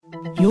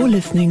You're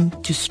listening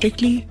to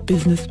Strictly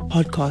Business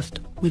Podcast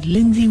with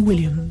Lindsay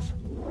Williams.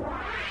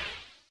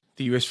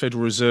 The US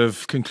Federal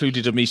Reserve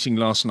concluded a meeting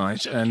last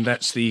night, and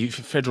that's the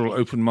Federal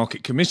Open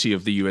Market Committee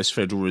of the US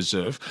Federal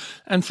Reserve.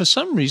 And for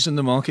some reason,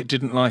 the market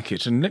didn't like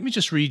it. And let me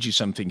just read you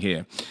something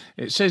here.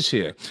 It says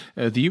here,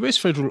 the US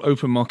Federal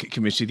Open Market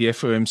Committee, the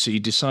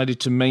FOMC, decided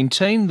to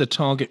maintain the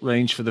target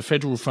range for the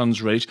federal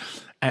funds rate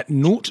at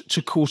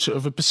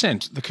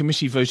 0.25%. The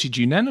committee voted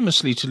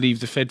unanimously to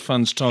leave the Fed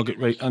funds target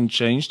rate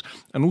unchanged,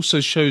 and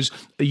also shows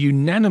a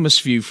unanimous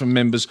view from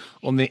members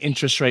on their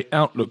interest rate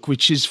outlook,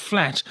 which is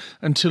flat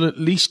until at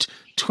least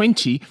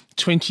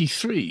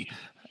 2023.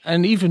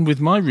 And even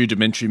with my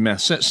rudimentary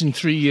maths, that's in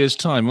 3 years'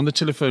 time. On the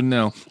telephone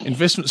now,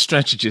 investment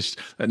strategist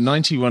at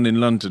 91 in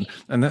London,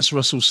 and that's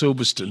Russell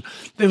Silberston.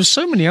 There were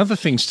so many other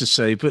things to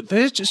say, but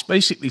they're just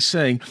basically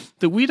saying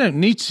that we don't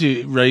need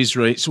to raise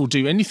rates or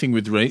do anything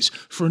with rates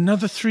for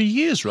another 3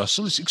 years,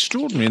 Russell. It's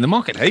extraordinary, and the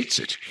market hates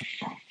it.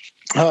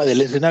 Oh,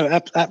 no,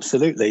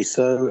 absolutely.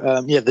 So,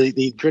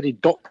 the dreaded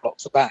dot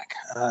plots are back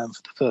for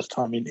the first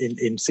time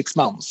in 6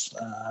 months.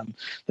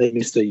 They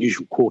missed their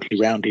usual quarterly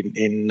round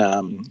in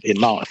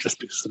March just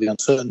because of the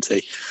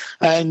uncertainty.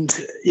 And,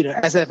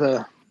 as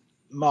ever,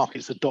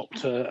 markets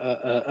adopt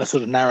a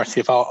sort of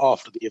narrative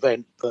after the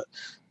event, but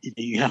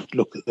you have to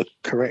look at the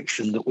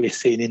correction that we're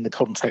seeing in the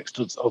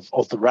context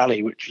of the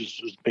rally, which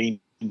has been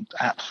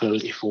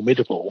absolutely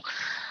formidable.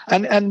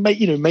 And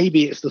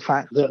maybe it's the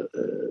fact that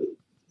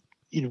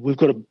we've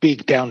got a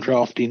big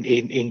downdraft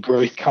in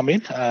growth coming.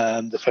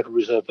 The Federal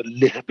Reserve a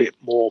little bit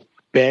more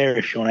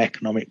bearish on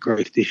economic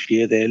growth this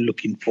year. They're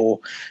looking for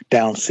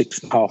down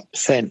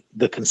 6.5%.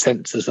 The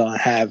consensus I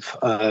have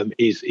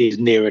is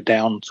nearer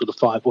down sort of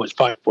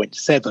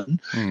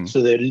 5.7.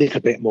 So they're a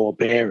little bit more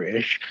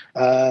bearish.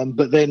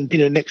 But then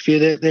next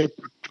year they're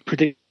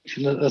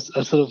predicting a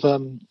sort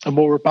of a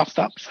more robust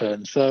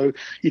upturn. So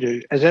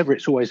as ever,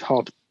 it's always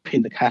hard to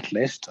pin the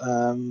catalyst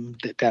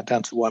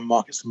down to why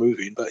markets are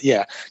moving. But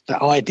yeah, the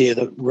idea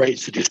that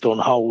rates are just on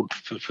hold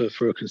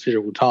for a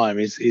considerable time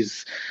is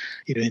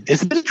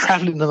there's a bit of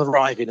travelling and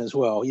arriving as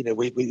well.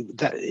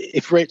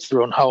 If rates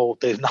are on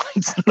hold, there's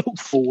nothing to look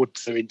forward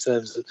to in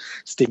terms of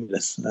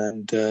stimulus,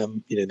 and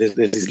there's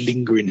this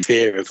lingering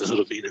fear of a sort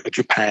of a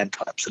Japan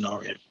type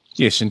scenario.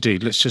 Yes,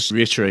 indeed. Let's just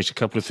reiterate a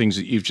couple of things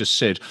that you've just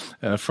said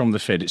from the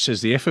Fed. It says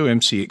the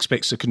FOMC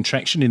expects a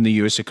contraction in the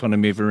US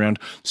economy of around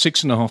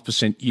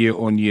 6.5% year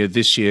on year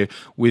this year,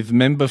 with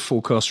member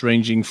forecasts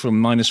ranging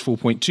from minus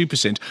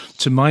 4.2%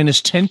 to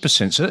minus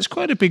 10%. So that's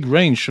quite a big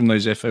range from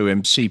those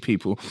FOMC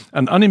people.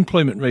 An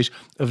unemployment rate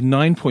of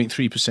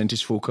 9.3%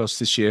 is forecast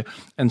this year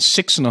and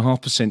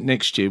 6.5%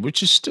 next year,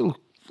 which is still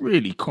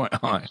really quite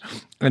high.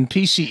 And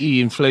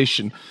PCE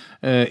inflation,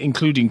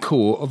 including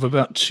core, of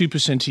about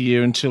 2% a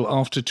year until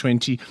after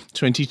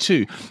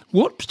 2022.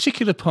 What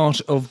particular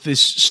part of this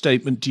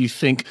statement do you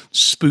think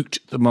spooked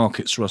the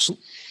markets, Russell?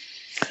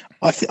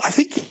 I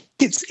think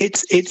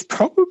it's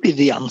probably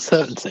the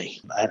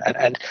uncertainty,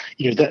 and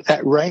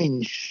that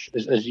range,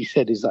 as you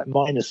said, is like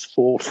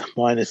 -4 to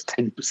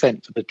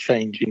 -10% for the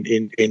change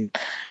in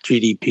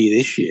GDP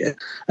this year,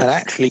 and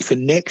actually for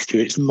next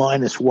year it's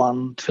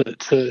 -1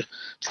 to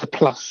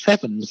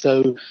 +7.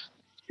 So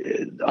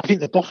I think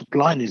the bottom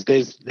line is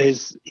there's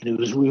as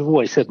we've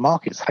always said,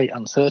 markets hate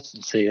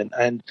uncertainty,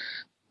 and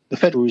the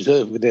Federal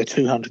Reserve, with their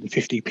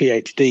 250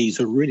 PhDs,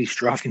 are really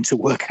struggling to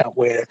work out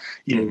where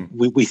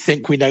we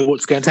think we know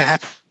what's going to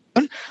happen.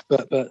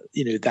 But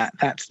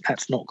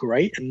that's not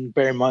great. And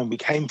bear in mind, we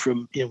came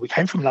from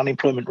an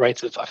unemployment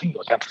rate of, I think it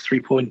was down to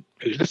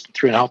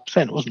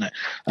 3.5%, wasn't it?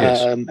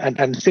 Yes.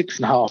 And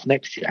 6.5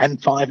 next year,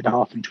 and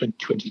 5.5 in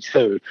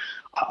 2022.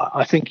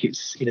 I think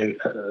it's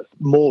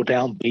more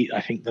downbeat,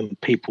 I think, than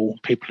people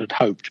had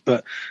hoped.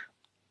 But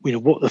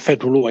what the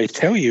Fed will always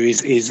tell you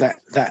is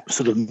that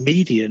sort of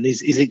median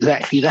is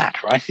exactly that,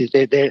 right?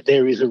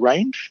 There is a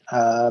range,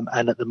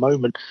 and at the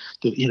moment,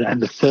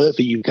 and the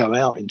further you go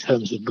out in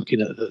terms of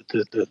looking at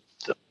the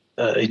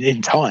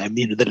in time,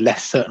 the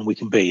less certain we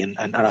can be, and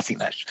I think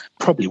that's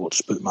probably what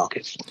spooked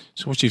markets.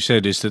 So what you've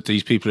said is that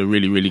these people are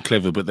really, really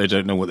clever, but they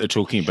don't know what they're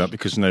talking about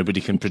because nobody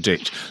can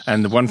predict.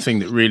 And the one thing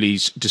that really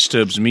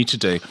disturbs me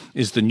today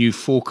is the new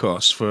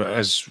forecast for,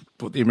 as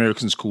what the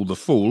Americans call the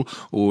fall,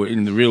 or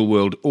in the real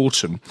world,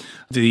 autumn.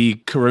 The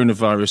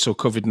coronavirus or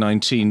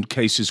COVID-19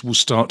 cases will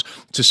start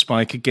to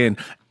spike again.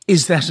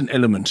 Is that an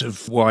element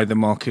of why the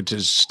market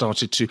has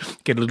started to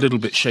get a little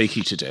bit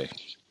shaky today?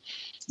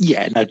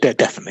 Yeah, no,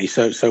 definitely.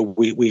 So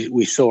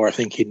we saw, I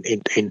think,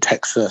 in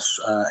Texas,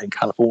 in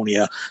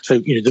California. So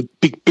the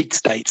big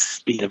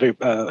states, very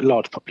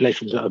large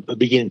populations are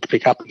beginning to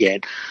pick up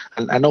again,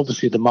 and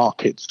obviously the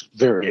market's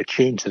very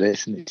attuned to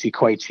this, and it's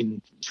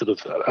equating sort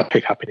of a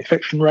pickup in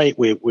infection rate.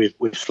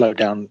 We've slowed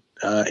down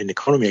in the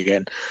economy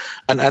again,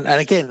 and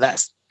again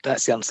that's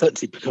the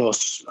uncertainty,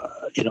 because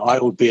I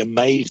would be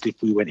amazed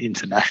if we went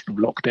into national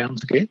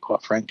lockdowns again,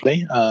 quite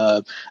frankly,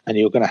 and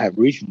you're going to have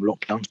regional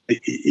lockdowns.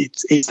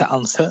 It's that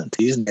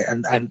uncertainty, isn't it?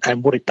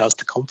 And what it does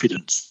to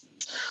confidence.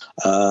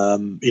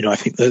 I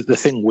think the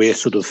thing we're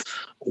sort of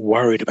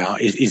worried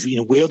about is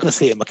we're going to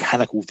see a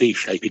mechanical V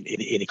shape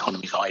in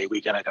economies, i.e.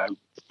 we're going to go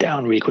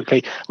down really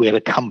quickly, we're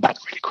going to come back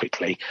really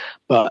quickly,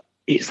 but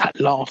it's that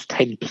last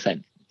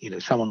 10%.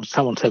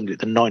 Someone termed it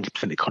the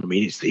 90%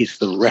 economy. It's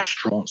the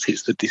restaurants,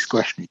 it's the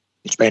discretionary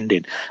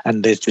spending,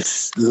 and there's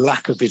just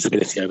lack of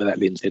visibility over that,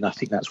 Lindsay, and I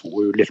think that's what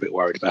we're a little bit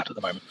worried about at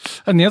the moment.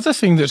 And the other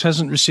thing that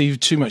hasn't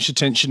received too much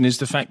attention is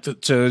the fact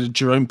that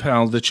Jerome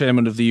Powell, the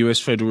chairman of the US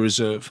Federal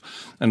Reserve,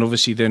 and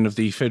obviously then of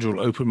the Federal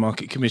Open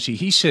Market Committee,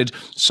 he said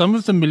some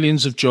of the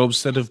millions of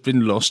jobs that have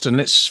been lost, and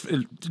let's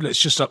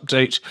just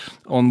update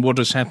on what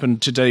has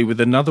happened today with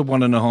another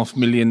 1.5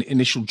 million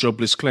initial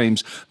jobless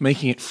claims,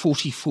 making it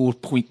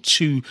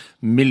 44.2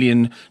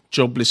 million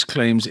jobless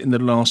claims in the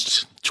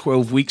last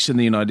 12 weeks in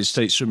the United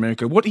States of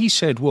America. What he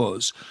said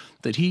was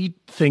that he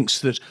thinks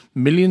that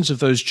millions of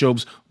those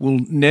jobs will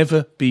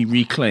never be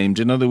reclaimed.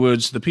 In other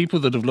words, the people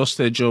that have lost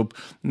their job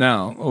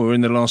now or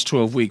in the last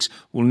 12 weeks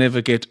will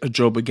never get a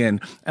job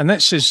again. And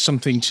that says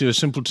something to a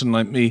simpleton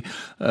like me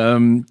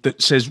that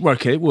says, well,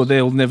 okay, well,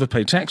 they'll never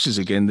pay taxes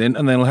again then,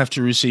 and they'll have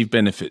to receive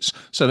benefits.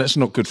 So that's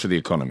not good for the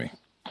economy.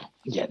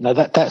 Yeah, no,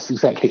 that's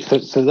exactly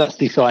it. So that's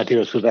this idea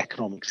of sort of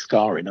economic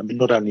scarring. I mean,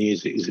 not only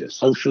is it a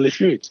social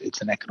issue,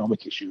 it's an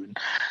economic issue,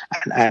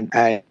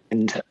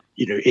 and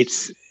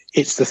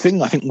it's the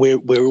thing I think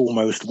we're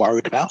almost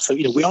worried about. So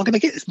we are going to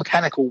get this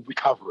mechanical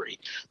recovery,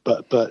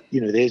 but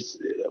there's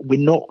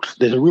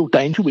a real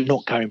danger we're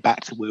not going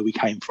back to where we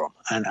came from,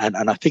 and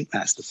I think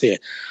that's the fear.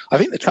 I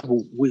think the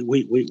trouble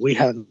we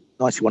have.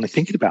 91 and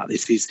thinking about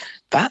this is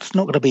that's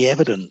not going to be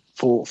evident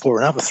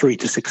for another 3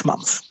 to 6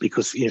 months,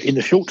 because in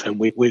the short term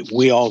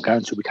we are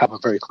going to recover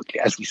very quickly,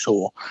 as we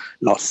saw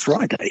last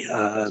Friday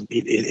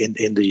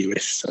in the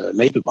US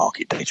labour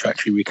market data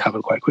actually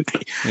recovered quite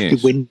quickly.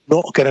 Yes. We're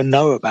not going to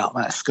know about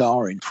that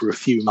scarring for a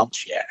few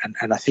months yet,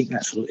 and I think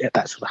that's sort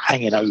of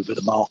hanging over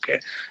the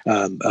market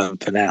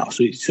for now.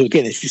 So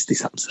again, it's just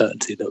this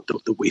uncertainty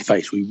that we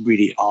face. We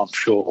really aren't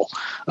sure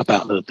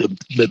about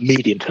the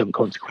medium term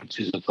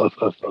consequences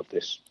of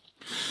this.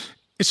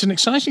 It's an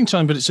exciting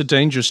time, but it's a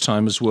dangerous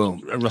time as well.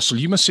 Russell,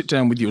 you must sit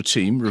down with your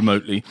team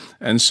remotely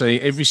and say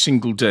every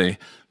single day,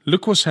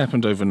 look what's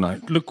happened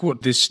overnight. Look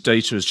what this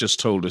data has just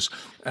told us.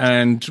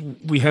 And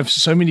we have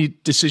so many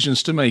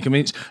decisions to make. I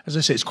mean, as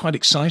I say, it's quite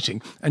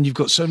exciting. And you've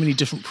got so many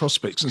different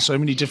prospects and so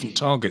many different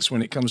targets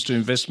when it comes to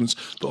investments.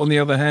 But on the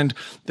other hand,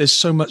 there's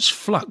so much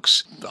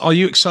flux. Are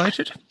you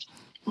excited?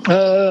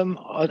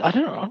 I don't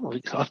know.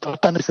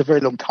 I've done this a very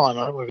long time.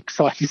 I don't know if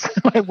excited is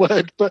the right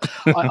word, but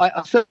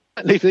I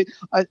certainly think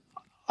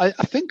I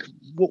think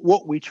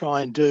what we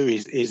try and do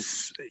is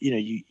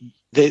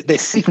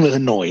there's signal of the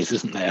noise,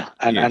 isn't there?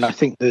 And yes. And I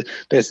think that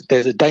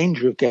there's a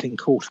danger of getting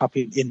caught up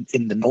in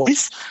the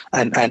noise,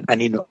 and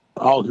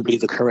arguably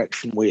the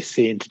correction we're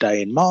seeing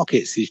today in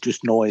markets is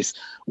just noise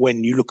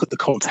when you look at the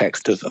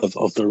context of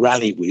the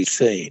rally we've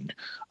seen.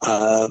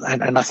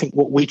 And I think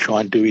what we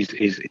try and do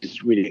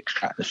is really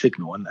extract the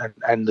signal,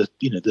 and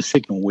the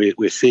signal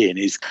we're seeing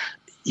is,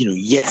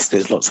 yes,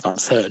 there's lots of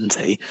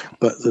uncertainty,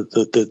 but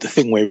the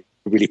thing we're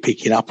really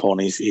picking up on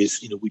is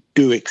we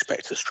do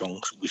expect a strong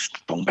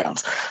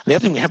bounce. The other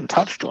thing we haven't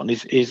touched on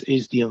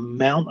is the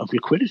amount of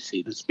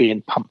liquidity that's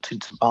being pumped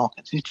into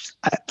markets. It's just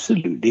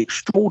absolutely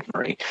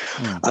extraordinary.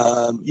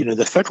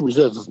 The Federal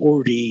Reserve have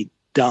already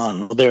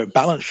done, their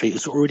balance sheet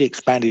has already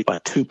expanded by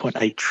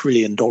 $2.8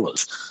 trillion.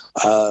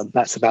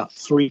 That's about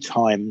 3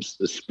 times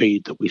the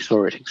speed that we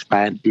saw it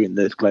expand during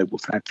the global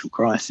financial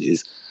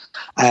crisis.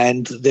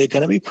 And they're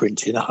going to be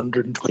printing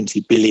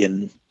 $120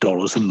 billion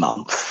a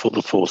month for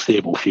the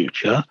foreseeable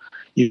future.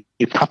 You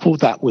couple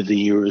that with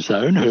the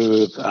Eurozone,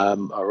 who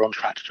are on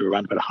track to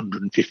around about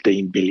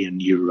 115 billion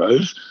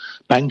euros.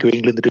 Bank of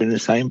England are doing the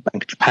same.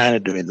 Bank of Japan are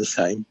doing the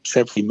same.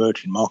 Several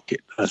emerging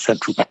market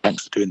central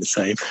banks are doing the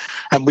same.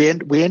 And we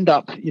end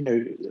up,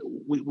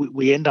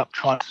 we end up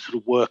trying to sort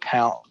of work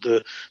out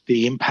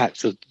the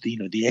impacts of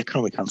the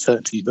economic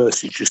uncertainty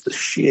versus just the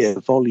sheer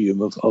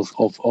volume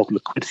of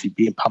liquidity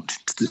being pumped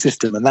into the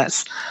system. And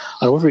that's,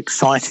 I don't know whether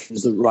exciting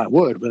is the right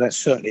word, but that's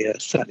certainly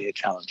a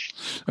challenge.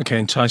 Okay,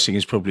 enticing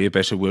is probably a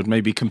better word.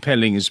 Maybe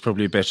compelling is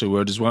probably a better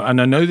word as well.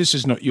 And I know this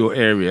is not your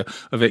area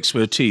of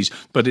expertise,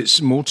 but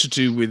it's more to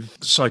do with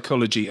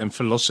psychology and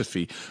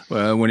philosophy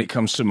when it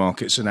comes to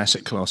markets and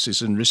asset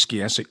classes and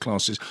risky asset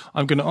classes.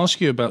 I'm going to ask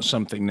you about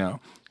something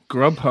now.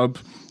 Grubhub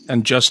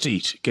and Just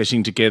Eat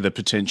getting together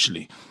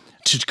potentially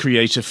to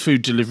create a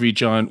food delivery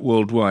giant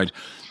worldwide.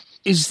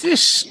 Is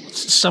this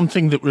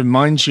something that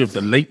reminds you of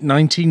the late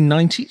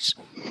 1990s?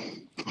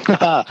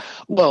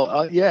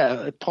 Well,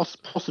 yeah,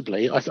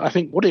 possibly. I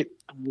think what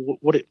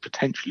it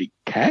potentially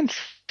can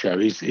show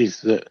is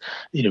that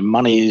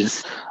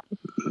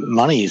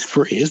money is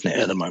free, isn't it,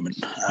 at the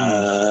moment?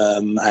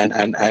 And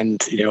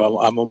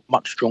I'm on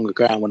much stronger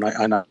ground when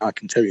I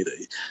can tell you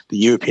that the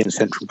European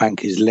Central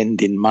Bank is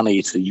lending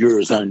money to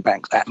Eurozone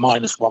banks at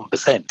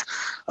 -1%.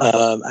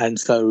 And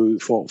so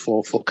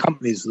for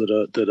companies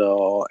that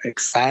are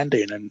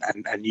expanding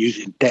and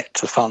using debt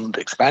to fund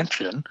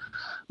expansion,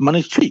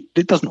 money's cheap.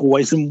 It doesn't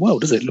always end well,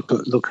 does it? Look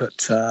at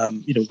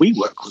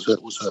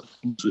WeWork was a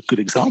good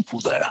example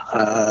there.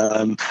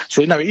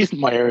 So no, it isn't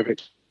my area of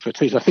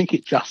expertise. I think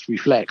it just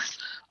reflects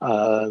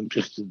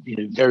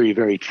very,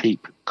 very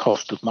cheap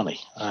cost of money,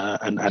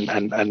 and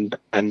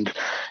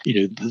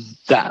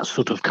that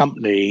sort of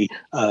company.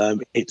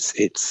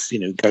 It's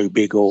go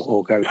big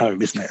or go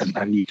home, isn't it?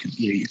 And you can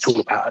it's all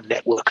about a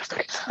network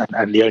effect,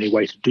 and the only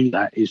way to do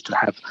that is to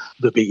have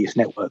the biggest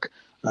network,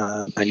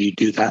 and you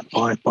do that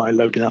by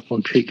loading up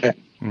on cheap debt.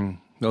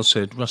 Well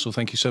said, Russell.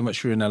 Thank you so much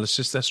for your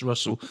analysis. That's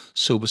Russell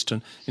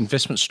Silberston,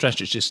 investment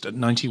strategist at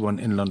 91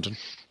 in London.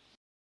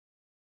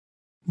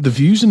 The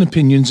views and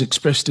opinions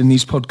expressed in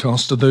these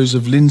podcasts are those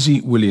of Lindsay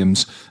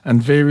Williams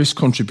and various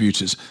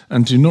contributors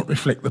and do not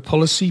reflect the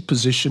policy,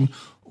 position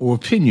or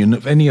opinion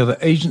of any other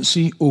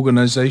agency,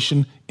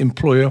 organisation,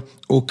 employer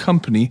or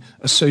company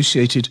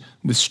associated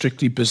with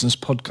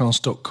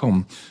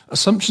strictlybusinesspodcast.com.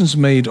 Assumptions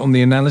made on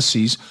the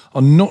analyses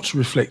are not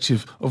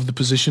reflective of the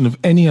position of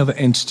any other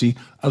entity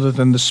other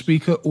than the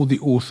speaker or the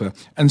author.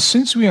 And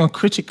since we are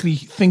critically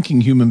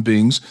thinking human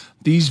beings,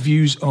 these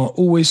views are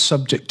always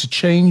subject to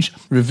change,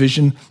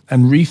 revision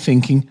and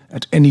rethinking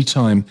at any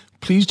time.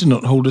 Please do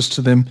not hold us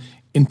to them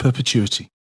in perpetuity.